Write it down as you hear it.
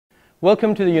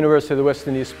Welcome to the University of the West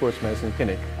Indies Sports Medicine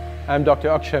Clinic. I'm Dr.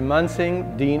 Akshay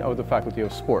Mansingh, Dean of the Faculty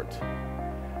of Sport.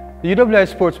 The UWI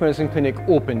Sports Medicine Clinic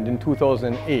opened in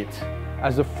 2008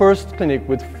 as the first clinic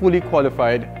with fully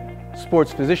qualified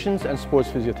sports physicians and sports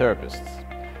physiotherapists.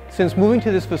 Since moving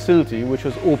to this facility, which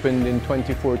was opened in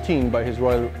 2014 by His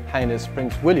Royal Highness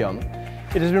Prince William,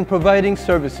 it has been providing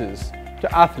services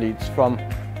to athletes from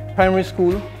primary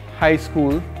school, high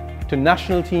school, to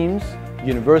national teams,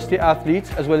 university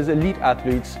athletes, as well as elite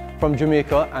athletes from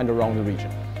Jamaica and around the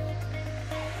region.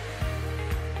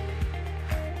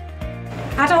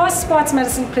 At our sports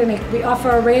medicine clinic, we offer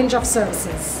a range of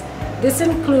services. This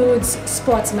includes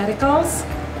sports medicals,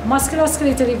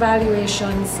 musculoskeletal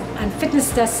evaluations, and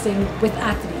fitness testing with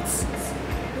athletes.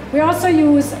 We also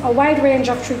use a wide range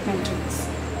of treatment tools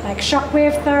like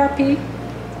shockwave therapy,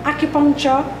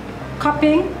 acupuncture,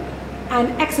 cupping, and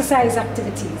exercise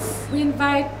activities. We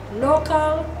invite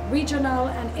local, regional,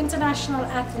 and international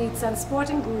athletes and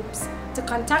sporting groups to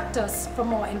contact us for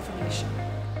more information.